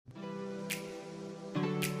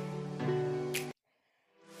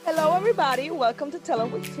everybody, welcome to Tell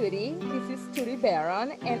 'em with Tootie. This is Tootie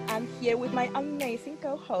Baron, and I'm here with my amazing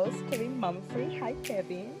co-host, Kevin Mumfrey. Hi,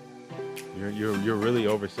 Kevin. You're really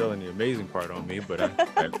overselling the amazing part on me, but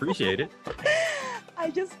I appreciate it. I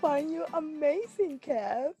just find you amazing,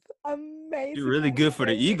 Kev. You're Amazing. really good for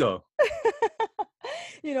the ego.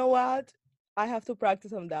 You know what? I have to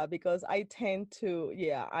practice on that because I tend to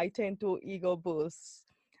ego boost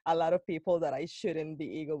a lot of people that I shouldn't be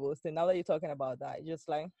ego boosting. Now that you're talking about that, just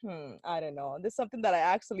like, I don't know. There's something that I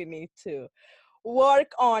actually need to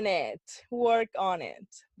work on it. Work on it.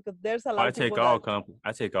 Because there's a lot of people that,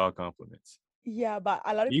 I take all compliments. yeah, but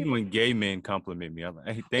a lot of Even people, when gay men compliment me, I'm like,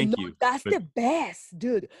 hey, thank no, you. that's But the best,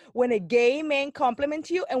 dude. When a gay man compliments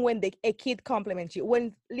you and when a kid compliments you.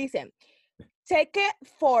 Listen, take it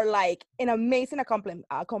for like an amazing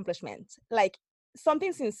accomplishment, like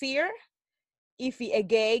something sincere. If a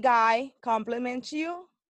gay guy compliments you,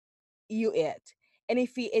 you it. And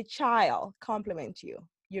if a child compliments you,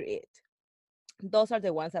 you're it. Those are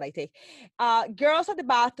the ones that I take. Girls at the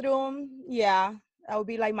bathroom, yeah, that would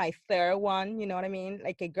be like my third one. You know what I mean?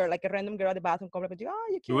 Like a random girl at the bathroom compliment you. Oh,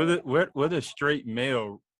 you're cute. where the straight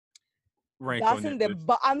male rank That's on in that the.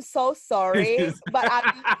 list? I'm so sorry, but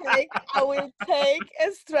I will take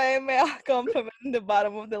a stray male compliment in the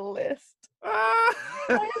bottom of the list. I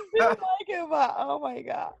feel like it, but oh my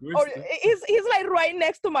god! Or he's like right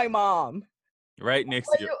next to my mom. Right next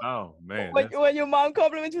When to your. you Oh man, when your mom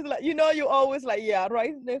compliments you, like you always like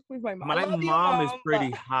right next with my mom. I my love you, mom is mom, but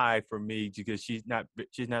pretty high for me because she's not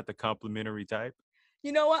the complimentary type.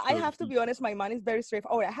 you know what? I So have to be honest. My mom is very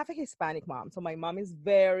straightforward. I have a Hispanic mom, so my mom is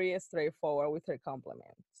very straightforward with her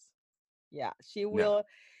compliments. Yeah, she no. will.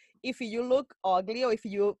 If you look ugly or if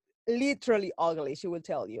you literally ugly, she will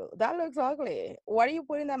tell you that looks ugly. Why are you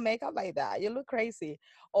putting that makeup like that? You look crazy.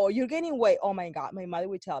 Or you're gaining weight. Oh my god, my mother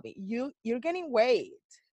would tell me you're gaining weight.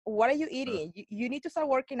 What are you eating? You need to start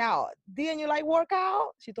working out. Didn't you like workout?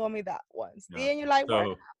 She told me that once. No. Didn't you like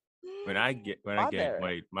work? So when I gained Mother.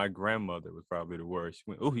 weight, my grandmother was probably the worst. She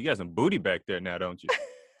went, oh, you got some booty back there now, don't you?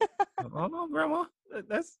 Oh no, grandma.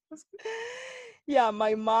 That's Yeah,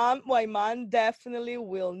 my mom definitely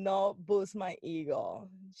will not boost my ego.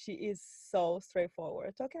 She is so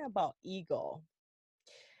straightforward. Talking about ego,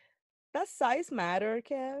 does size matter,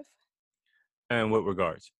 Kev? in what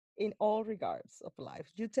regards? In all regards of life,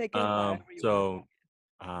 you take it whatever you want to So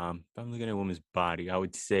if I'm looking at a woman's body, I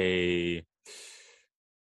would say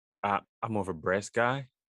I'm more of a breast guy.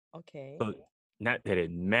 okay. So not that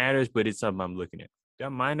it matters, but it's something I'm looking at. Do I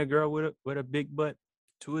mind a girl with a big butt?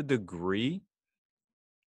 To a degree.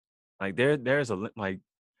 Like like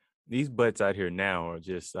these butts out here now are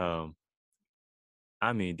just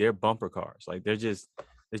I mean, they're bumper cars. Like there's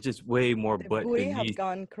just way more The butt booty than have these.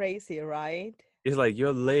 gone crazy, right? It's like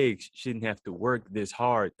your legs shouldn't have to work this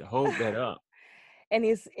hard to hold that up. And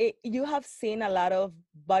you have seen a lot of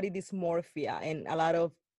body dysmorphia and a lot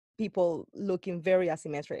of people looking very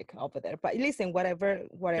asymmetric over there. But listen, That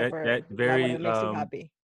whatever very makes you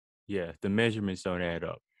happy. yeah, the measurements don't add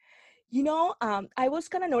up. I was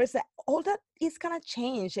kind of notice that all that is kind of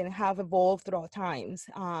changed and have evolved throughout times.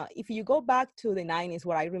 If you go back to the 90s,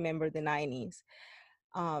 what I remember the 90s,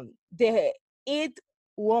 the it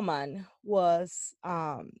woman was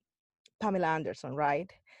Pamela Anderson,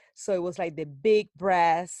 right? So it was like the big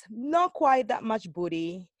breasts, not quite that much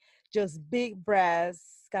booty, just big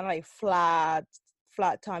breasts, kind of like flat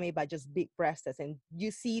tummy, but just big breasts. And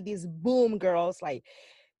you see these boom girls like,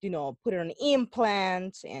 put it on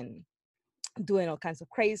implants and doing all kinds of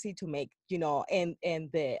crazy to make,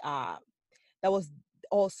 and that was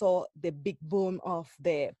also the big boom of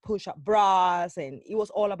the push-up bras, and it was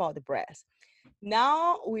all about the breast.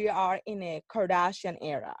 Now we are in a Kardashian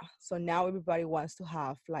era. So now everybody wants to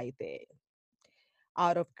have like the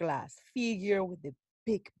out of glass figure with the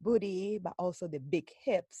big booty, but also the big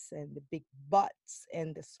hips and the big butts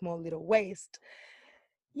and the small little waist.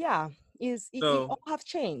 Yeah, it So all have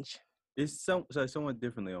changed. it's somewhat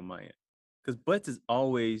differently on my end. Because butts is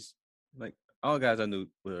always like all guys I knew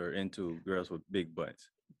were into girls with big butts.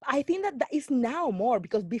 I think that is now more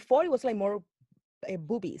because before it was like more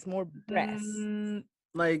boobies, more breasts.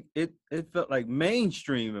 Like it felt like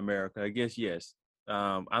mainstream America, I guess. Yes.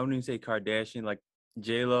 I wouldn't even say Kardashian. Like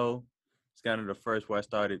J Lo, it's kind of the first where I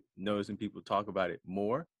started noticing people talk about it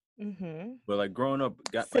more. Mm-hmm. But like growing up,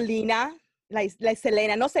 got like Selena, like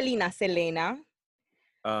Selena, no Selena, Selena,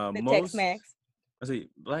 the most. Tex-Mex. I see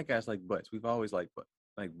black guys like butts. We've always like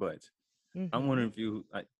butts. I'm Mm-hmm. wondering if you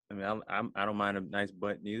like. I mean, I don't mind a nice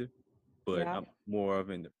butt neither, but Yeah, I'm more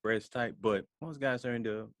of in the breast type. But most guys are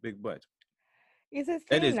into big butts. it's a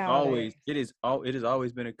That thing is nowadays. always it has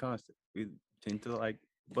always been a constant. We tend to like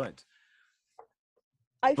butts.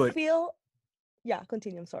 I But feel, yeah,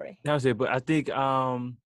 continue. I'm sorry. that was it. But I think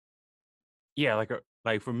yeah,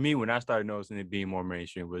 like for me, when I started noticing it being more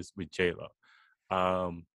mainstream was with J-Lo.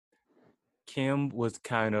 Um, Kim was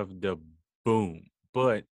kind of the boom,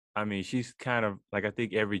 but I mean, she's kind of like, I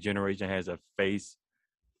think every generation has a face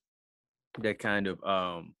that kind of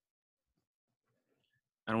I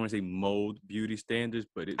don't want to say mold beauty standards,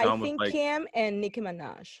 but it's I almost think like Kim and Nicki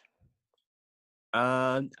Minaj.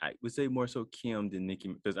 I would say more so Kim than Nicki,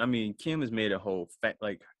 because I mean Kim has made a whole fact,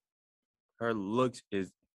 like her looks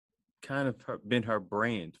is kind of been her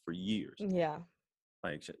brand for years. Yeah,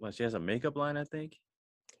 Like she has a makeup line, I think.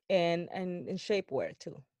 and shapewear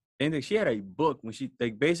too. And then she had a book when she,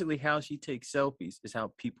 like, basically how she takes selfies is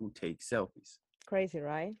how people take selfies. Crazy,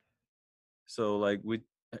 right? So like with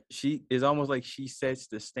she is almost like she sets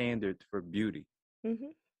the standard for beauty, Hmm.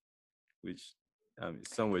 which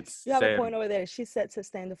some would You have a say, point over there. She sets a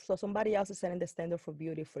standard. So somebody else is setting the standard for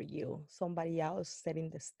beauty for you. Somebody else setting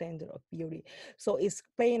the standard of beauty. So it's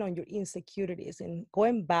playing on your insecurities. And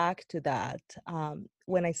going back to that,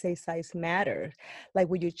 when I say size matters, like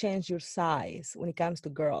will you change your size when it comes to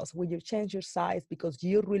girls? Will you change your size because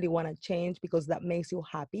you really want to change because that makes you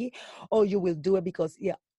happy? Or you will do it because,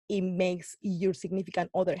 yeah, it makes your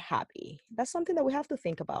significant other happy? That's something that we have to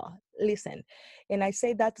think about. Listen, and I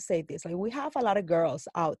say that to say this, like we have a lot of girls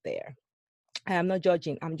out there. I'm not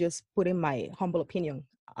judging, I'm just putting my humble opinion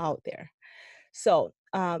out there. So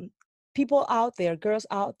people out there, girls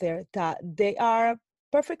out there, that they are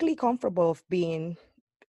perfectly comfortable of being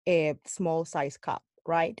a small size cup,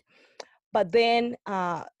 right? But then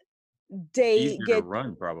they easier to get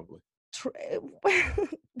run probably.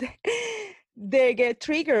 they get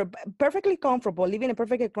triggered, perfectly comfortable, living a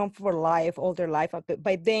perfectly comfortable life all their life,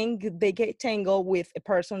 but then they get tangled with a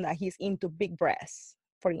person that he's into big breasts,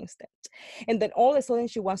 for instance. And then all of a sudden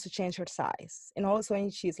she wants to change her size, and all of a sudden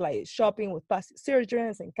she's like shopping with plastic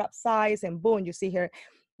surgeons and cap size, and boom, you see her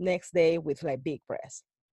next day with like big breasts.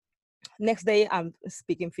 Next day, I'm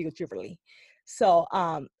speaking figuratively. So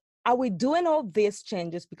are we doing all these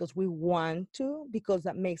changes because we want to, because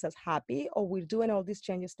that makes us happy, or we're doing all these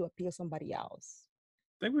changes to appeal somebody else?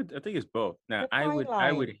 I think it's both. Now The fine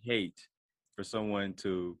I would line. hate for someone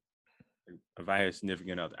to, if I had a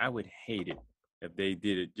significant other, I would hate it if they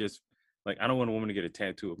did it just like, I don't want a woman to get a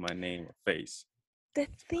tattoo of my name or face. The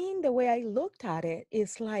thing, the way I looked at it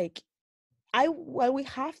is like, well, we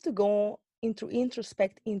have to go into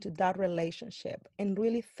introspect into that relationship and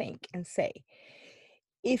really think and say,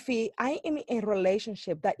 if I am in a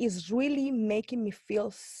relationship that is really making me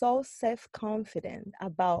feel so self-confident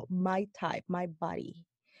about my type, my body,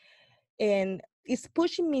 and it's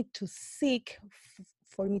pushing me to seek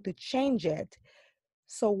for me to change it.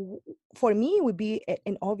 So for me, it would be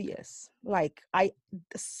an obvious, like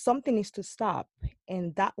something needs to stop.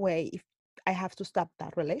 And that way, if I have to stop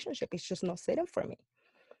that relationship, it's just not sitting for me.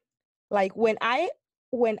 Like when I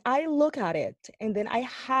look at it and then I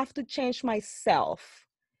have to change myself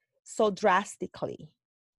so drastically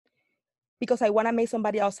because I want to make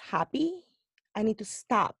somebody else happy, I need to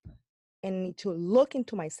stop and need to look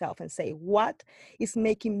into myself and say, what is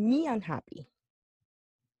making me unhappy?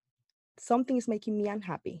 Something is making me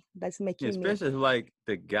unhappy. That's Yeah, making me, especially if, like,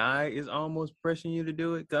 the guy is almost pressuring you to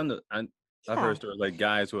do it. 'Cause I've yeah. heard stories like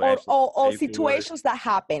guys who Or, actually or, or pay for it. situations that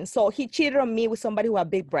happen. So he cheated on me with somebody who had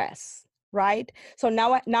big breasts, right? So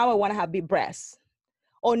now I want to have big breasts.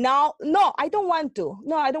 Or now, no, I don't want to.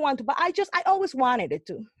 No, I don't want to. But I always wanted it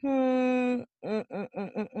to.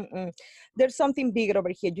 There's something bigger over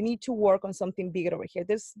here. You need to work on something bigger over here.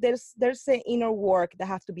 There's an inner work that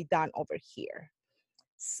has to be done over here.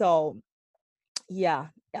 So yeah,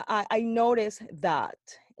 I noticed that,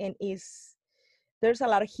 and there's a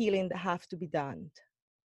lot of healing that has to be done.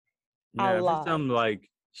 A Now, if it's lot. something like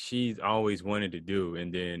she's always wanted to do,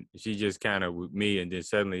 and then she just kind of with me, and then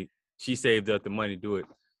suddenly she saved up the money to do it,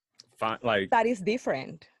 fine. That is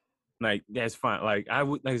different. Like that's fine. Like I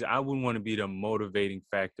said, I wouldn't want to be the motivating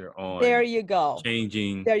factor There on you go.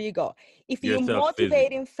 changing There you go. If your yourself physically.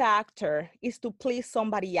 motivating factor is to please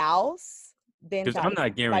somebody else, then Because I'm not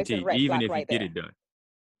that's a guaranteed, red even flag if you right get there. it done.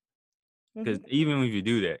 Because Hmm. even if you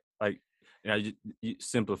do that, like, you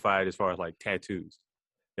simplify it as far as like tattoos.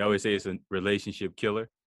 They always say it's a relationship killer.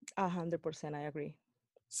 100%, I agree.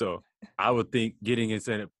 So I would think getting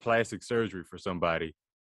into plastic surgery for somebody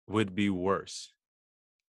would be worse.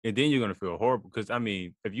 And then you're gonna feel horrible because I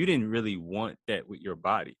mean, if you didn't really want that with your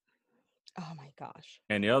body, Oh my gosh.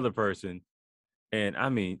 and the other person, and I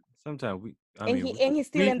mean, sometimes And he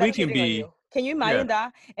still end we up can cheating on be, you. Can you yeah, imagine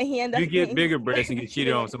that? And he end up you and get he bigger still breasts and end up get cheated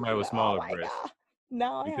cheating on on somebody you. with Oh smaller my breasts God.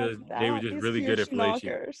 Now I have because they were that just these really good huge at fellatio.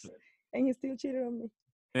 knockers, and he still cheated on me.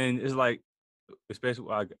 And it's like, especially,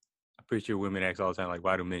 I'm pretty sure women ask all the time, like,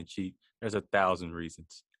 why do men cheat? There's 1,000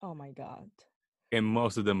 reasons. Oh my God. And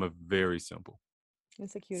most of them are very simple. So,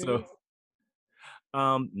 Insecurities.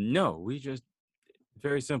 no, we just,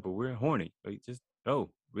 very simple. We're horny. We just,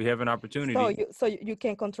 we have an So opportunity. you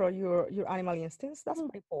can control your animal instincts. That's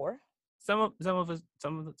pretty poor. Some of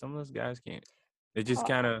us guys can't. It just Uh,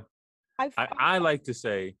 kind of, I've I like to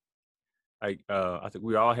say, like, I think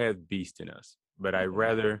we all have beast in us, but I'd mhm.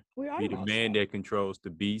 rather We're be the animals. man that controls the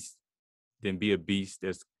beast than be a beast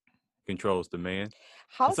that controls the man.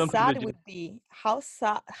 How And some people sad it just, would be. How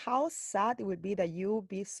sad it would be that you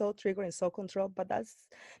be so triggered and so controlled, but that's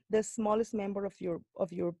the smallest member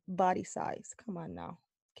of your body size. Come on now.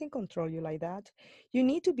 Can control you like that. You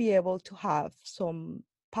need to be able to have some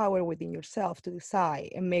power within yourself to decide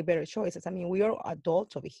and make better choices. I mean, we are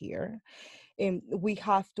adults over here, and we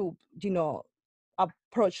have to,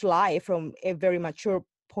 approach life from a very mature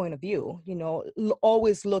point of view,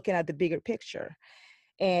 always looking at the bigger picture.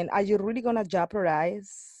 And are you really gonna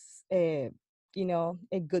jeopardize a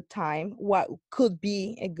good time, what could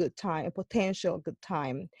be a good time, a potential good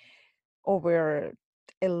time, over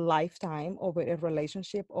a lifetime, over a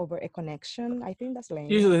relationship, over a connection? I think that's lame,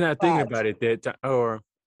 usually not thinking but about it that time. Or,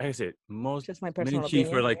 like I said, most just my men personal cheat for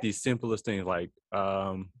opinion. like these simplest things, like,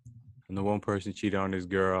 and the one person cheated on his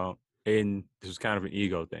girl, and this was kind of an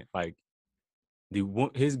ego thing. Like,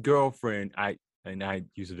 his girlfriend, I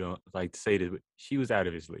used to don't like to say this, but she was out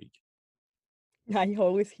of his league I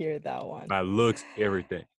always hear that one. by looks,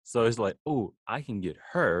 everything. So it's like, oh, I can get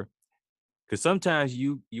her, because sometimes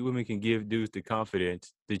you women can give dudes the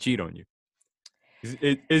confidence to cheat on you.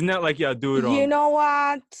 It's not like y'all do it You on. know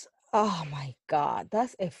what? Oh my God,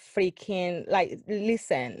 that's a freaking, like,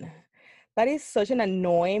 listen, that is such an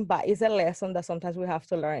annoying, but it's a lesson that sometimes we have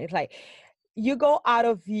to learn. It's like you go out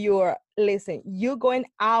of your, listen, you going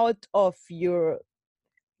out of your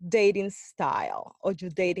dating style or your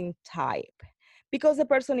dating type because the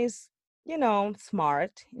person is,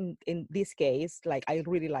 smart. In this case, like, I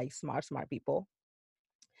really like smart people,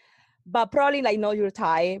 but probably like not your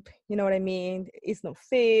type, you know what I mean? It's not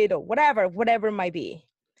fit or whatever it might be.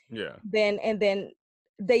 Yeah. Then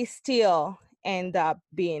they still end up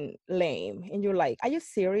being lame. And you're like, are you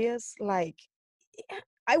serious? Like,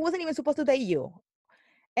 I wasn't even supposed to date you.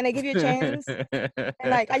 And I give you a chance. And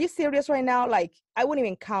like, are you serious right now? Like, I wouldn't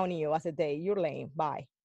even count you as a date. You're lame. Bye.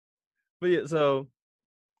 But yeah, so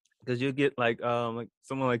because you get like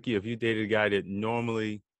someone like you, if you dated a guy that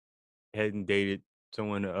normally hadn't dated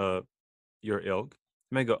someone your ilk,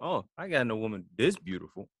 you may go, oh, I got no woman this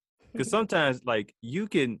beautiful. Because sometimes like you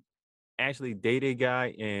can actually date a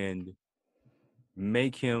guy and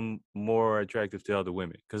make him more attractive to other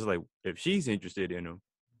women. Because like if she's interested in him,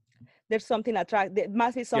 There's something attract. There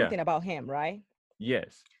must be yeah, something about him, right?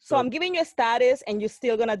 yes. So So I'm giving you a status, and you're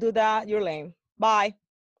still gonna do that. You're lame. Bye.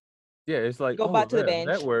 yeah, it's like, Go oh back to the yeah,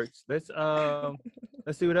 that bench. works. Let's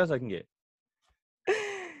see what else I can get. So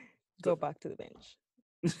Go back to the bench.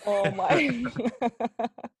 Oh my.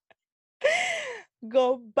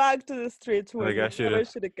 Go back to the streets where like you I never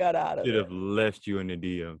should have got out of should there. have left you in the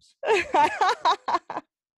DMs.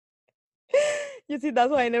 You see,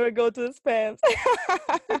 that's why I never go to the spams.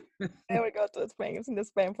 Never go to the spams, in the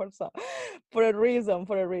spam for a reason,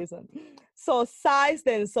 for a reason. So size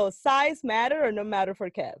then, so size matter or no matter for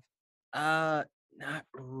Kev? Not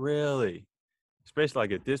really. Especially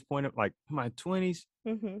like at this point of like my 20s.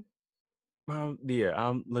 Mm-hmm. Yeah,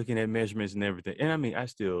 I'm looking at measurements and everything. And I mean, I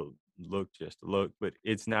still look just to look, but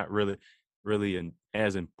it's not really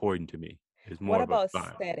as important to me. It's What more of a about fun.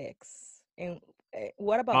 aesthetics? And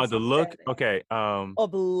what about Oh, the look. aesthetics Okay.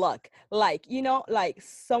 of luck? Like, like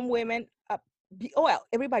some women, well,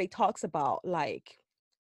 everybody talks about, like,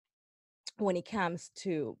 when it comes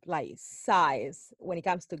to like size, when it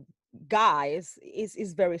comes to guys,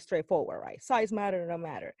 is very straightforward, right? Size matter or no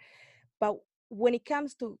matter. But when it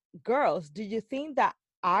comes to girls, do you think that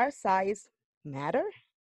our size matter?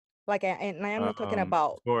 Like, and I am not talking As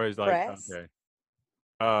about far as like, breasts. okay.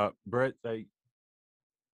 Brett, like,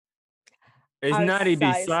 it's Our not a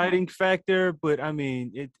size deciding factor, but I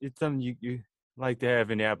mean, it's something you like to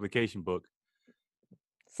have in the application book.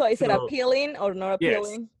 So is it So appealing or not yes,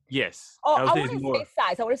 appealing? yes, Oh, I would I say it's wouldn't say more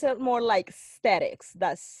size. I would say more like aesthetics.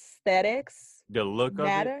 That aesthetics the look of it.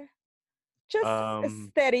 matter. Just Um,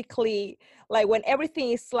 aesthetically, like when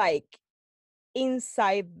everything is like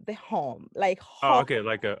inside the home, like oh, home, okay,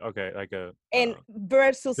 like a and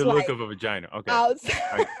versus the look like of a vagina. Okay,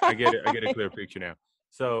 outside. I get it. I get a clear picture now.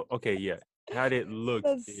 So okay, yeah, how it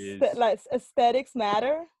looks is Like aesthetics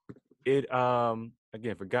matter. it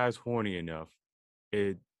again for guys horny enough,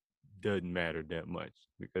 it doesn't matter that much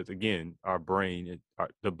because again, our brain,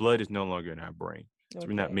 the blood is no longer in our brain, so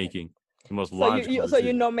we're not Okay. making the most So logical so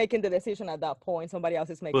you're decision. not making the decision at that point. Somebody else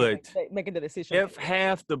is But making the decision for if you.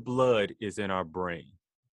 half the blood is in our brain,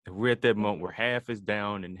 if we're at that moment Mhm. where half is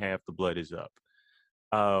down and half the blood is up,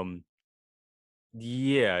 um,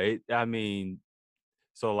 yeah, I mean,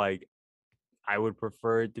 so like I would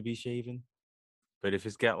prefer it to be shaven, but if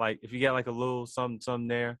you got like a little something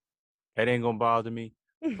there, that ain't gonna bother me.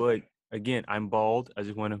 But again, I'm bald. I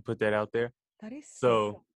just want to put that out there. That is so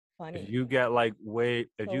So if funny. you got like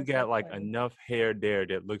if you So got like funny. enough hair there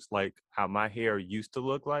that looks like how my hair used to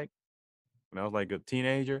look like when I was like a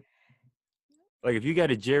teenager, like if you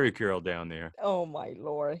got a Jerry curl down there, Oh my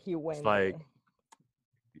Lord, he it's went like there.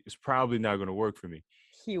 it's probably not gonna work for me.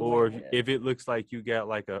 He Or went if it looks like you got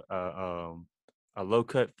like a low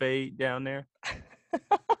cut fade down there, there.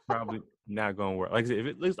 probably not gonna work. Like I said, if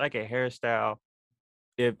it looks like a hairstyle,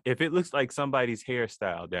 if it looks like somebody's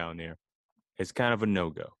hairstyle down there, it's kind of a no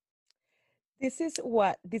go. This is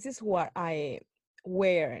what I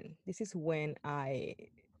wear. This is when I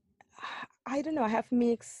don't know, I have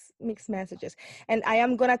mixed messages. And I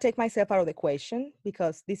am gonna take myself out of the question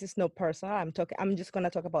because this is no personal. I'm just gonna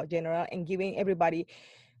talk about general and giving everybody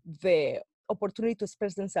the opportunity to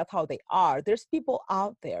express themselves how they are. There's people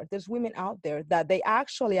out there, there's women out there that they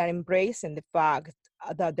actually are embracing the fact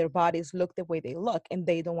that their bodies look the way they look and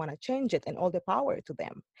they don't want to change it, and all the power to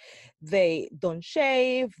them. They don't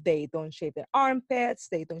shave their armpits,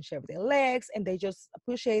 they don't shave their legs, and they just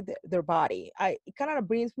appreciate their body. It kind of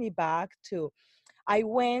brings me back to, I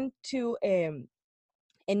went to a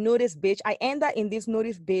nudist beach. I ended up in this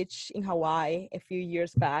nudist beach in Hawaii a few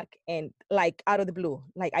years back, and like out of the blue,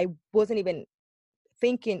 like I wasn't even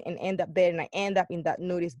thinking, and end up there, and I end up in that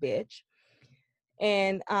nudist beach.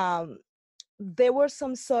 And there was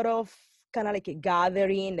some sort of kind of like a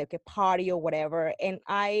gathering, like a party or whatever, and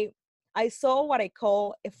I saw what I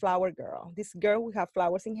call a flower girl. This girl who had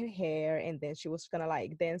flowers in her hair, and then she was kind of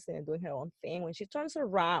like dancing and doing her own thing. When she turns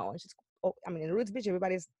around, I mean, in Roots Beach,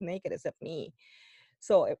 everybody's naked except me.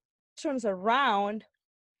 So it turns around,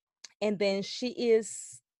 and then she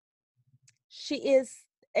is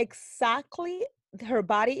exactly, her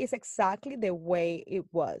body is exactly the way it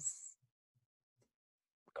was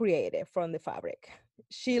created from the fabric.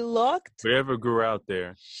 She looked Whatever grew out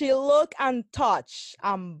there, she looked untouched,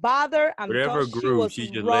 unbothered, whatever untouched. She grew, was she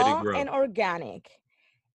just let it raw grow. and organic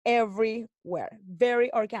everywhere,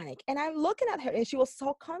 very organic. And I'm looking at her, and she was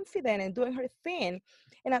so confident and doing her thing.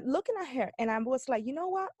 And I'm looking at her, and I was like, you know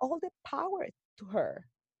what? All the power to her,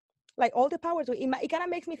 like all the power to it. It kind of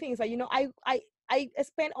makes me think, it's like, I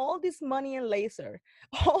spent all this money in laser,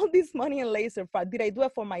 all this money in laser. But did I do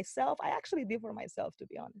it for myself? I actually did for myself, to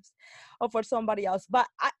be honest, or for somebody else. But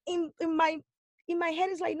in my head,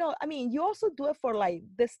 it's like, no. I mean, you also do it for like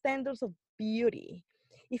the standards of beauty.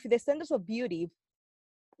 If the standards of beauty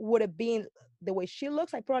would have been the way she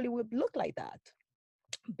looks, I probably would look like that.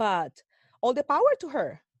 But all the power to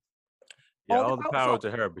her. Yeah, All the all the power. power So,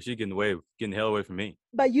 to her, but she getting the hell away from me.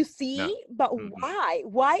 but you No. see, but Mm-mm.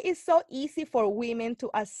 why is so easy for women to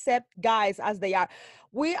accept guys as they are?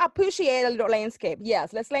 We appreciate a little landscape,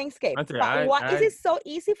 yes, let's landscape, I think but why is I it so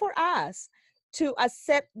easy for us to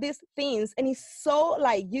accept these things? And it's so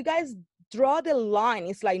like, you guys draw the line.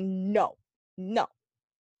 It's like, no, no.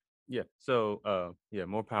 yeah. So yeah,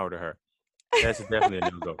 more power to her. That's definitely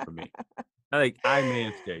a no go for me. I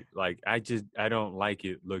manscape. Like I don't like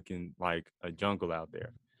it looking like a jungle out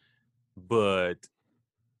there. But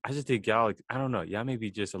I just think y'all, I don't know, y'all may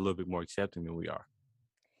be just a little bit more accepting than we are.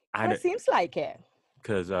 I Well, it seems like it.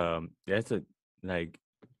 because that's a like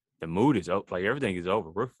the mood is over, like everything is over.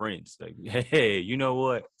 We're friends. Like, hey, you know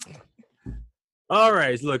what? All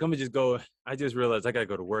right, so look, I'm gonna just go. I just realized I gotta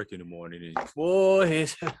go to work in the morning. And boy,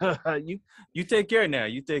 you take care now.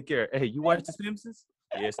 You take care. Hey, you watch The Simpsons?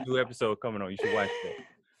 Yes, new episode coming on. You should watch that.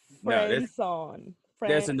 No, Friend zone,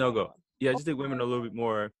 that's friend a no go. zone. Yeah, I just think women are a little bit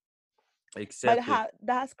more But accepting. that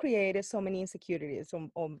has created so many insecurities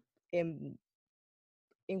in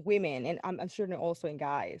in women, and I'm sure also in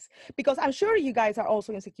guys, because I'm sure you guys are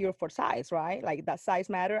also insecure for size, right? Like, that size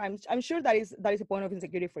matter. I'm sure that is a point of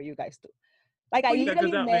insecurity for you guys too. Like, I Well, yeah, because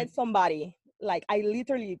literally I met mean, somebody, like I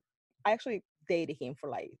actually dated him for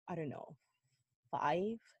like, I don't know,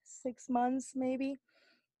 5 6 months maybe.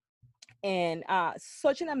 And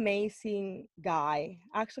such an amazing guy.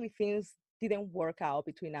 Actually, things didn't work out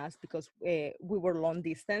between us because we were long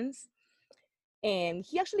distance, and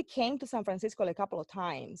he actually came to San Francisco a couple of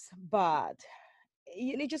times, but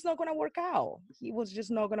it's just not gonna work out. He was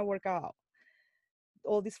just not gonna work out.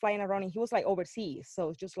 All this flying around, and he was like overseas, so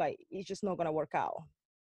it's just like, it's just not gonna work out.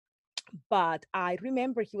 But I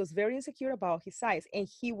remember he was very insecure about his size, and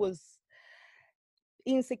he was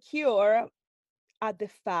insecure at the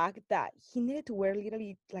fact that he needed to wear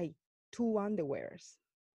literally like two underwears,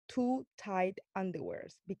 two tight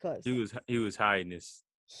underwears, because He was hiding this.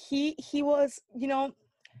 he was,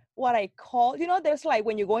 what I call, there's like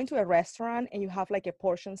when you go into a restaurant and you have like a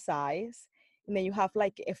portion size and then you have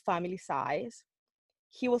like a family size.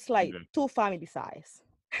 He was like Yeah. two family size.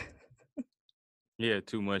 Yeah,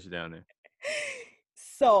 too much down there.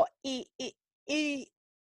 So it, it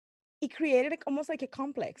created almost like a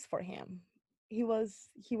complex for him. He was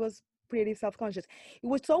pretty self-conscious. It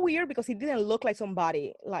was so weird because he didn't look like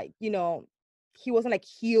somebody like, he wasn't like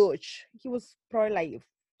huge. He was probably like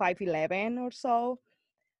 5'11" or so,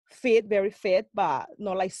 fit, very fit, but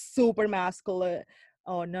not like super muscular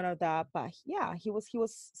or none of that. But yeah, he was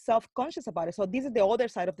self-conscious about it. So this is the other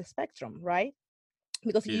side of the spectrum, right?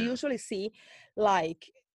 Because you Yeah. usually see like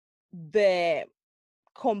the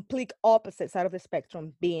complete opposite side of the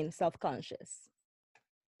spectrum being self-conscious,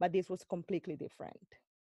 but this was completely different.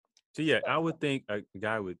 So yeah, I So would think a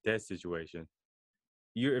guy with that situation,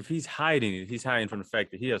 if he's hiding it, he's hiding from the fact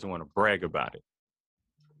that he doesn't want to brag about it.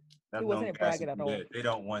 he I've wasn't known a guys who braggart at do all. that. They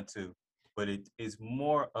don't want to, but it is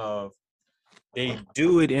more of they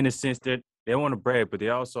do it in a sense that they want to brag, but they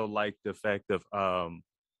also like the fact of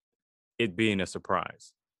it being a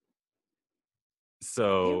surprise.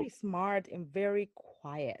 So Very smart and very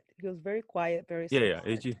quiet. He was very quiet, very yeah,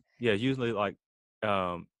 smart. usually like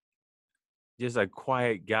um just a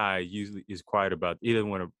quiet guy usually is quiet about he doesn't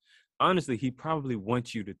want to honestly, he probably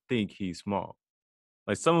wants you to think he's small.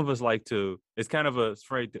 Like some of us like to it's kind of a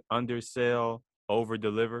afraid to undersell, over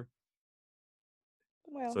deliver.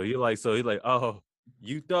 Well, So he's like, oh,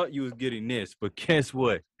 you thought you was getting this, but guess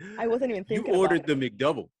what? I wasn't even You thinking about ordered the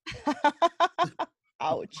McDouble. it.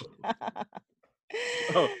 Ouch.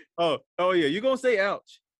 Oh yeah, you're gonna say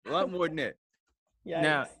ouch. A lot more than that.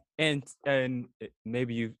 Now, Yikes. and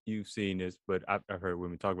maybe you've seen this, but I've heard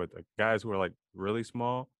women talk about the guys who are like really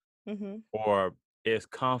small Hmm. or as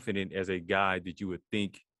confident as a guy that you would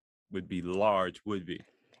think would be large would be.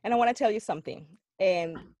 And I want to tell you something.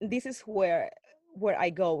 And this is where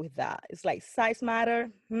I go with that. It's like size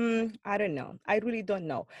matter. I don't know. I really don't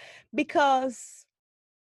know, because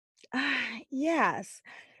yes,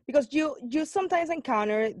 because you sometimes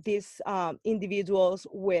encounter these individuals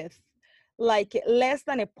with like less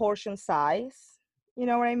than a portion size. You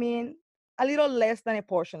know what I mean? A little less than a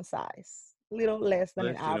portion size, little less than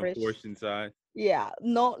an Less than a average. portion size. Yeah,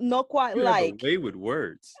 not quite You have a like way with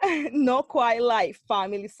words. not quite like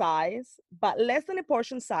family size, but less than a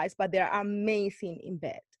portion size, but they're amazing in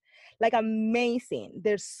bed. Like amazing.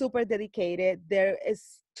 They're super dedicated. They're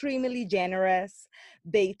extremely generous.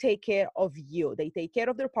 They take care of you. They take care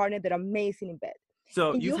of their partner. They're amazing in bed.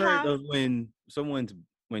 So And you you've heard have of when someone's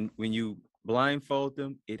when you blindfold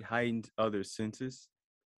them, it heightens other senses.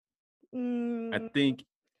 I mm, think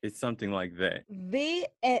it's something like that. the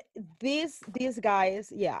these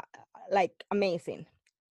guys, yeah, like amazing.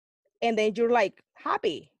 And then you're like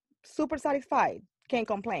happy, super satisfied, can't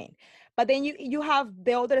complain. But then you have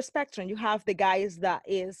the other spectrum. You have the guys that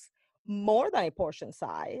is more than a portion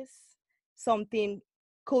size, something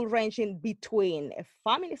could range in between a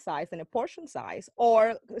family size and a portion size,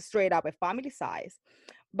 or straight up a family size,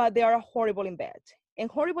 but they are horrible in bed. And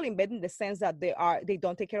horrible in bed in the sense that they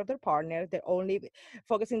don't take care of their partner. They're only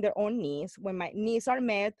focusing their own needs. When my needs are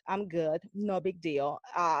met, I'm good, no big deal.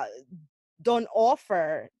 Don't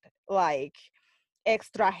offer like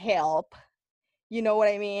extra help. You know what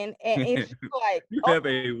I mean? And it's like, You oh have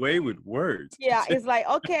a way with words. yeah, it's like,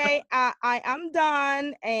 okay, I am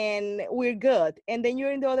done and we're good. And then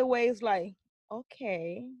you're in the other way, it's like,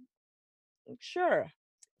 okay, sure.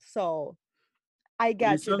 So I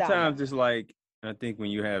got you down there. Sometimes it's like I think when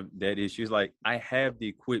you have that issue, it's like I have the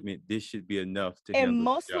equipment. This should be enough to And handle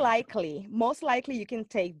the job. most likely you can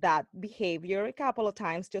take that behavior a couple of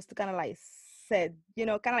times just to kind of like said, kind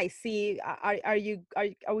of like see, are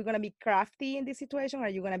we going to be crafty in this situation? Are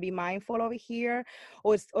you going to be mindful over here?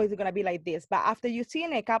 Or is it going to be like this? But after you've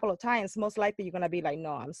seen it a couple of times, most likely you're going to be like,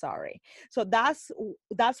 no, I'm sorry. So that's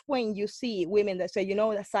when you see women that say,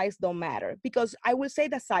 the size don't matter. Because I will say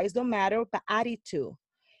that size don't matter, but attitude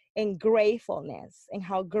and gratefulness and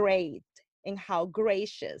how great and how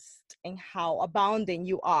gracious and how abounding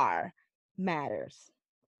you are matters.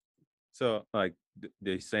 So like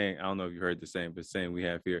they saying, I don't know if you heard the saying, but saying we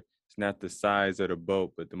have here, it's not the size of the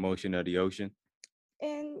boat, but the motion of the ocean.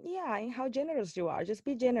 And yeah, and how generous you are. Just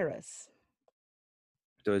be generous.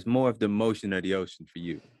 So it's more of the motion of the ocean for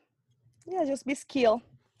you. Yeah, just be skilled.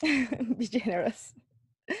 Be generous.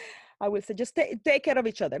 I will say just take care of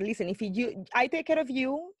each other. Listen, if I take care of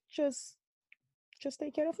you, just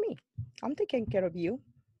take care of me. I'm taking care of you.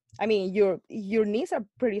 I mean, your needs are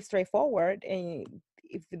pretty straightforward, and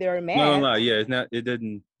if they're No, met, no, yeah, it's not. It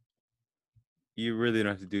doesn't. You really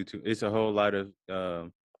don't have to do too. It's a whole lot of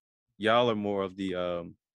y'all are more of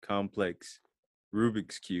the complex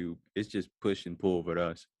Rubik's cube. It's just push and pull with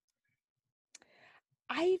us.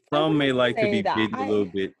 I Some may wouldn't like to say be that. bitten a little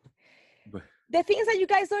bit, but The things that you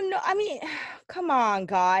guys don't know. I mean, come on,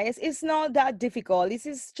 guys. It's not that difficult.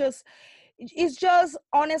 It's just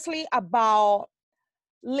honestly about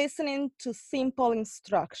listening to simple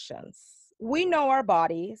instructions. We know our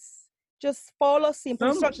bodies. Just follow simple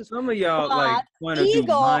instructions. some of y'all like But want to do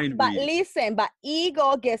mind but reading. listen, but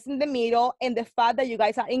ego gets in the middle, and the fact that you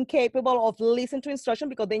guys are incapable of listening to instruction,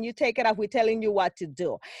 because then you take it up with telling you what to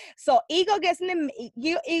do. So ego gets in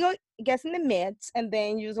the midst, and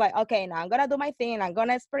then you're just like, okay, now I'm gonna do my thing, I'm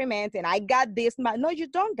gonna experiment, and I got this. No, you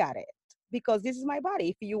don't got it, because this is my body.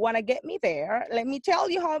 If you want to get me there, let me tell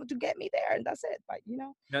you how to get me there, and that's it. But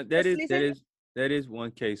Now just listen, that is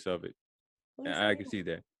one case of it. I can see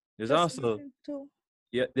that. There's just also listen to.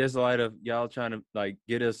 there's a lot of y'all trying to like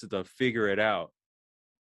get us to figure it out,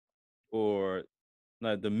 or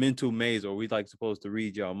like the mental maze, or we like supposed to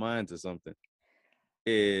read y'all minds or something.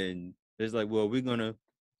 And it's like, well, we're gonna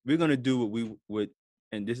do what we would,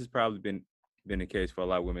 and this has probably been the case for a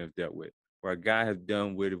lot of women have dealt with, where a guy has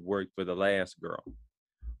done what worked for the last girl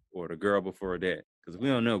or the girl before that, because we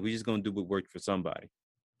don't know, we just gonna do what worked for somebody,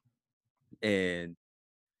 and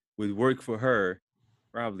what worked for her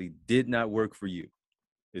probably did not work for you.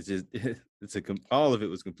 It's just all of it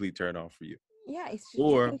was complete turn off for you. Yeah, it's you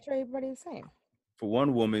Or can try everybody the same. for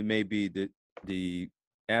one woman, maybe the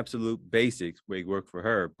absolute basics may work for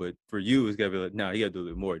her, but for you, it's gotta be like, no, you gotta do a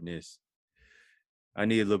little more than this. I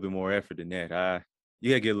need a little bit more effort than that. You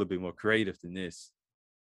gotta get a little bit more creative than this.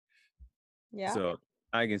 Yeah. So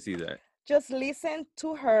I can see that. Just listen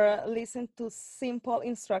to her, listen to simple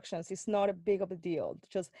instructions. It's not a big of a deal.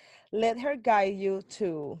 Just let her guide you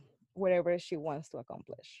to whatever she wants to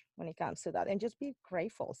accomplish when it comes to that. And just be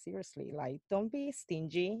grateful, seriously. Like, don't be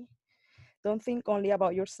stingy. Don't think only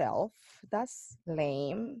about yourself. That's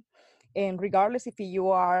lame. And regardless if you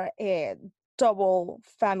are a double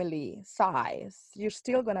family size, you're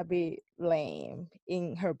still gonna be lame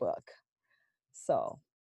in her book. So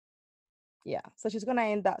yeah, so she's gonna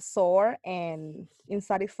end that sore and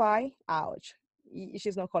insatisfied. Ouch.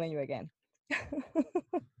 She's not calling you again.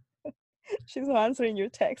 She's not answering your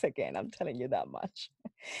text again. I'm telling you that much.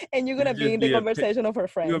 And you're gonna It'll be just in the be conversation of her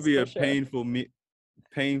you're gonna friends be for a sure.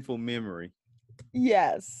 painful memory.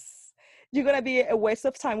 Yes, you're gonna be a waste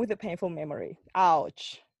of time with a painful memory.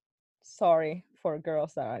 Ouch. Sorry for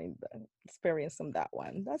girls that are in the experience on that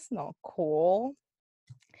one. That's not cool.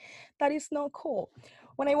 That is not cool.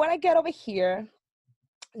 When I want to get over here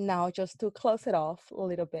now, just to close it off a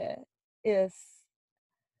little bit, is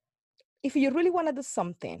if you really want to do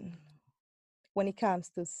something when it comes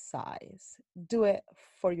to size, do it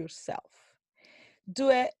for yourself. Do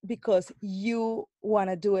it because you want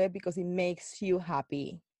to do it, because it makes you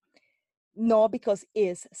happy, not because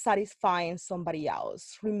it's satisfying somebody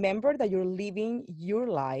else. Remember that you're living your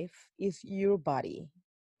life, is your body,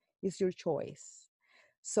 is your choice.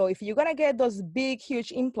 So if you're gonna get those big,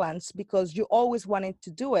 huge implants because you always wanted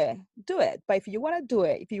to do it, do it. But if you wanna do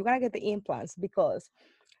it, if you're gonna get the implants because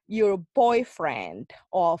your boyfriend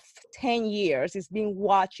of 10 years is been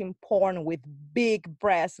watching porn with big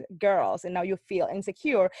breast girls and now you feel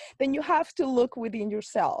insecure, then you have to look within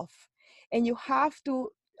yourself and you have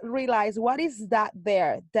to realize what is that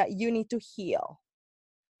there that you need to heal.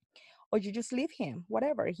 Or you just leave him,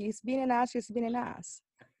 whatever. He's been an ass, he's been an ass.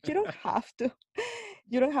 You don't have to,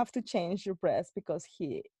 you don't have to change your breast because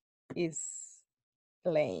he is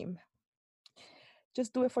lame.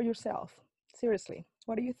 Just do it for yourself. Seriously.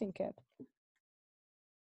 What do you think, Ed?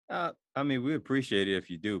 I mean, we appreciate it if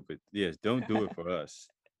you do, but yes, don't do it for us.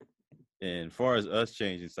 And as far as us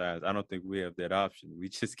changing size, I don't think we have that option. We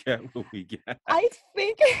just got what we got. I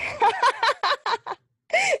think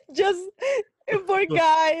just for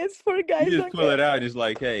guys You just don't pull get it out and it's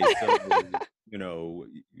like, hey, so you know,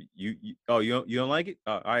 you don't like it?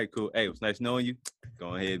 All right, cool. Hey, it was nice knowing you.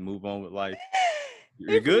 Go ahead and move on with life.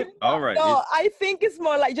 You're if good? you All right. no, I think it's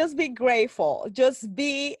more like just be grateful, just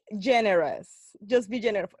be generous, just be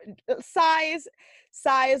generous.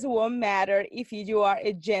 Size won't matter if you are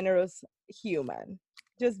a generous human.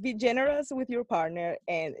 Just be generous with your partner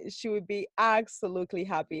and she would be absolutely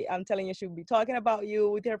happy. I'm telling you, she would be talking about you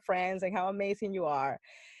with her friends and how amazing you are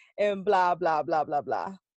and blah blah blah blah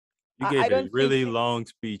blah. You I gave a don't think really long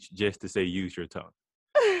speech just to say use your tongue.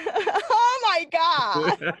 my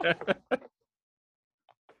God.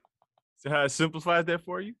 So how it simplifies that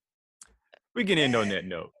for you? We can end on that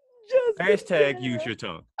note. Just be Hashtag use generous. your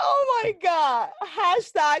tongue. Oh my God.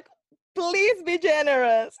 Hashtag please be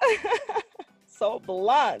generous. So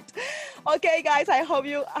blunt. Okay, guys, I hope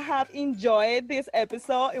you have enjoyed this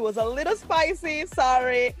episode. It was a little spicy,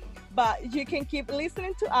 sorry, but you can keep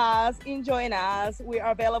listening to us, enjoying us. We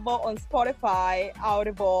are available on Spotify,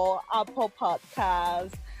 Audible, Apple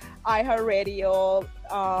Podcasts, iHeartRadio,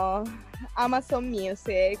 Amazon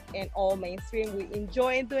Music, and all mainstream. We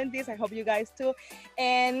enjoy doing this. I hope you guys too.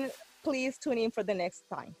 And please tune in for the next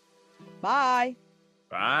time. Bye.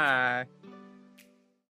 Bye.